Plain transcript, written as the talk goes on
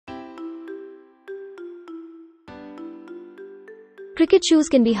Cricket shoes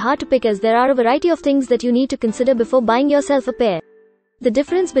can be hard to pick as there are a variety of things that you need to consider before buying yourself a pair. The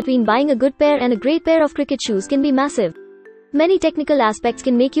difference between buying a good pair and a great pair of cricket shoes can be massive. Many technical aspects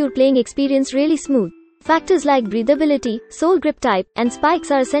can make your playing experience really smooth. Factors like breathability, sole grip type, and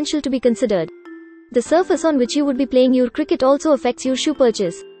spikes are essential to be considered. The surface on which you would be playing your cricket also affects your shoe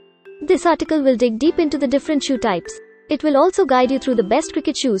purchase. This article will dig deep into the different shoe types. It will also guide you through the best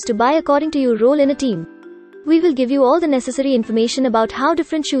cricket shoes to buy according to your role in a team. We will give you all the necessary information about how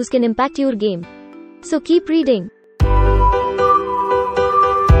different shoes can impact your game. So keep reading.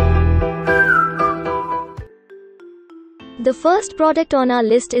 The first product on our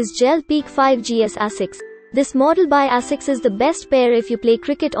list is GEL-PEAKE 5GS ASICS. This model by ASICS is the best pair if you play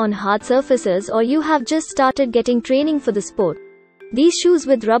cricket on hard surfaces or you have just started getting training for the sport. These shoes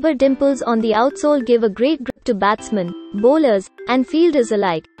with rubber dimples on the outsole give a great grip to batsmen, bowlers, and fielders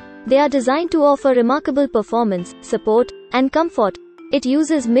alike. They are designed to offer remarkable performance, support, and comfort. It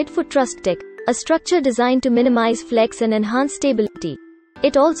uses midfoot thrust tech, a structure designed to minimize flex and enhance stability.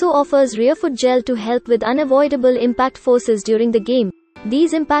 It also offers rear foot gel to help with unavoidable impact forces during the game.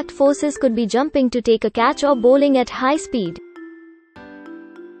 These impact forces could be jumping to take a catch or bowling at high speed.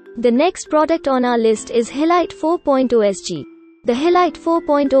 The next product on our list is Hilite 4.0 SG. The Hilite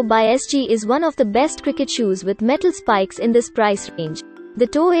 4.0 by SG is one of the best cricket shoes with metal spikes in this price range. The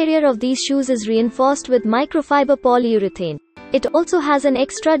toe area of these shoes is reinforced with microfiber polyurethane. It also has an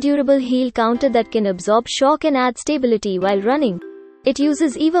extra durable heel counter that can absorb shock and add stability while running. It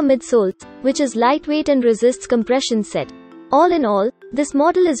uses EVA midsoles, which is lightweight and resists compression set. All in all, this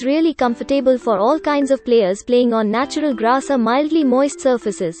model is really comfortable for all kinds of players playing on natural grass or mildly moist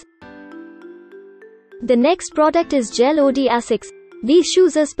surfaces. The next product is GEL-ODI ASICS. These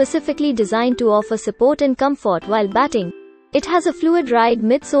shoes are specifically designed to offer support and comfort while batting. It has a fluid ride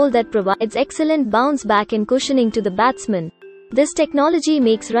midsole that provides excellent bounce back and cushioning to the batsman. This technology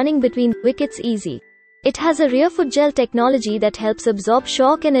makes running between wickets easy. It has a rear foot gel technology that helps absorb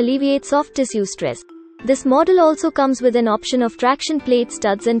shock and alleviate soft tissue stress. This model also comes with an option of traction plate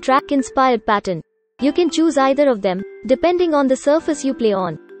studs and track-inspired pattern. You can choose either of them, depending on the surface you play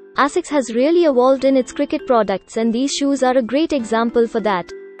on. ASICS has really evolved in its cricket products and these shoes are a great example for that.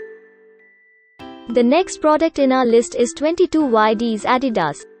 The next product in our list is 22 Yds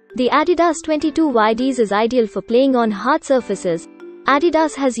Adidas. The Adidas 22 Yds is ideal for playing on hard surfaces.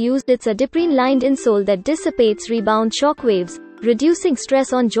 Adidas has used its adipower-lined insole that dissipates rebound shock waves, reducing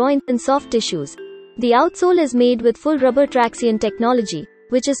stress on joints and soft tissues. The outsole is made with full rubber traction technology,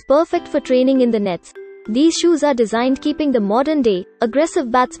 which is perfect for training in the nets. These shoes are designed keeping the modern-day,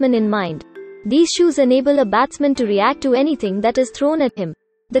 aggressive batsman in mind. These shoes enable a batsman to react to anything that is thrown at him.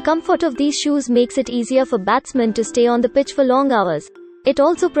 The comfort of these shoes makes it easier for batsmen to stay on the pitch for long hours. It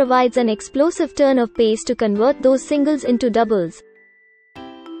also provides an explosive turn of pace to convert those singles into doubles.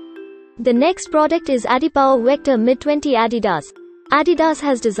 The next product is Adipower Vector Mid-20 Adidas. Adidas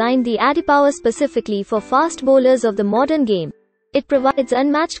has designed the Adipower specifically for fast bowlers of the modern game. It provides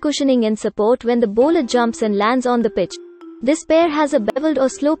unmatched cushioning and support when the bowler jumps and lands on the pitch. This pair has a beveled or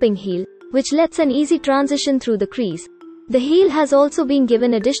sloping heel, which lets an easy transition through the crease. The heel has also been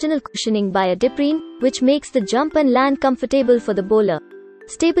given additional cushioning by adipower, which makes the jump and land comfortable for the bowler.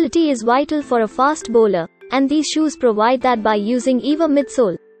 Stability is vital for a fast bowler, and these shoes provide that by using EVA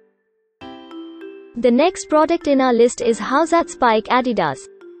midsole. The next product in our list is Howzat Spike Adidas.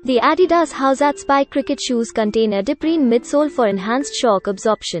 The Adidas Howzat Spike cricket shoes contain adipower midsole for enhanced shock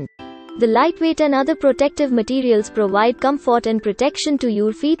absorption. The lightweight and other protective materials provide comfort and protection to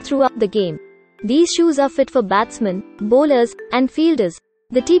your feet throughout the game. These shoes are fit for batsmen, bowlers, and fielders.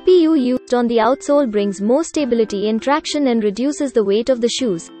 The TPU used on the outsole brings more stability and traction and reduces the weight of the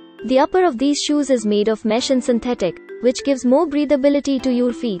shoes. The upper of these shoes is made of mesh and synthetic, which gives more breathability to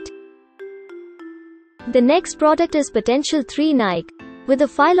your feet. The next product is Potential 3 Nike. With a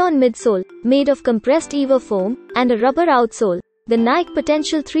file-on midsole, made of compressed EVA foam, and a rubber outsole, the Nike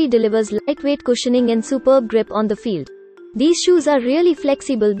Potential 3 delivers lightweight cushioning and superb grip on the field. These shoes are really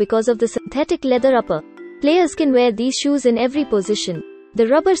flexible because of the synthetic leather upper. Players can wear these shoes in every position. The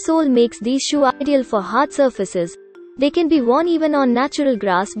rubber sole makes these shoes ideal for hard surfaces. They can be worn even on natural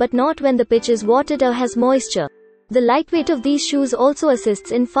grass but not when the pitch is watered or has moisture. The lightweight of these shoes also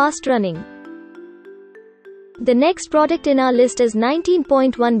assists in fast running. The next product in our list is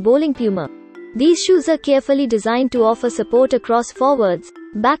 19.1 Bowling Puma. These shoes are carefully designed to offer support across forwards,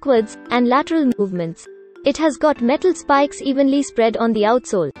 backwards, and lateral movements. It has got metal spikes evenly spread on the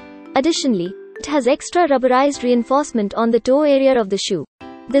outsole. Additionally, it has extra rubberized reinforcement on the toe area of the shoe.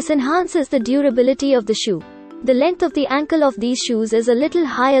 This enhances the durability of the shoe. The length of the ankle of these shoes is a little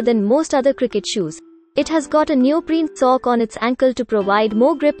higher than most other cricket shoes. It has got a neoprene sock on its ankle to provide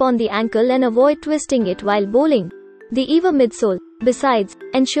more grip on the ankle and avoid twisting it while bowling. The EVA midsole, besides,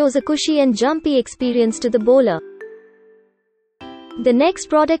 ensures a cushy and jumpy experience to the bowler. The next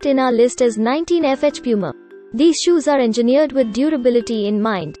product in our list is 19 Fh Puma. These shoes are engineered with durability in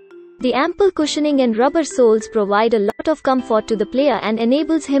mind. The ample cushioning and rubber soles provide a lot of comfort to the player and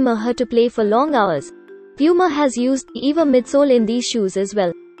enables him or her to play for long hours. Puma has used the EVA midsole in these shoes as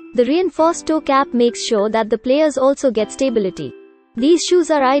well. The reinforced toe cap makes sure that the players also get stability. These shoes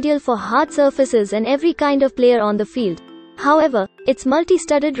are ideal for hard surfaces and every kind of player on the field. However, its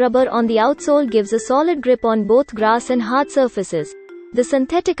multi-studded rubber on the outsole gives a solid grip on both grass and hard surfaces. The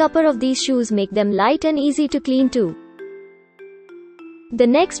synthetic upper of these shoes make them light and easy to clean too. The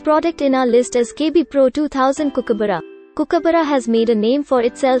next product in our list is KB Pro 2000 Kookaburra. Kookaburra has made a name for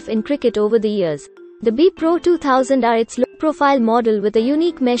itself in cricket over the years. The B Pro 2000 are its low-profile model with a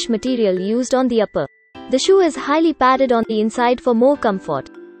unique mesh material used on the upper. The shoe is highly padded on the inside for more comfort.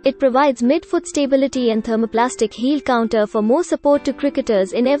 It provides mid-foot stability and thermoplastic heel counter for more support to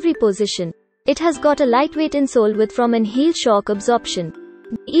cricketers in every position. It has got a lightweight insole with front and heel shock absorption.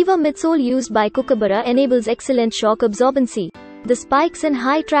 The EVA midsole used by Kookaburra enables excellent shock absorbency. The spikes and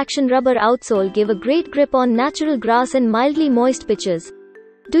high traction rubber outsole give a great grip on natural grass and mildly moist pitches.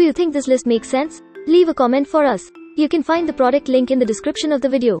 Do you think this list makes sense? Leave a comment for us. You can find the product link in the description of the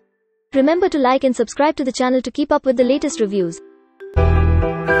video. Remember to like and subscribe to the channel to keep up with the latest reviews.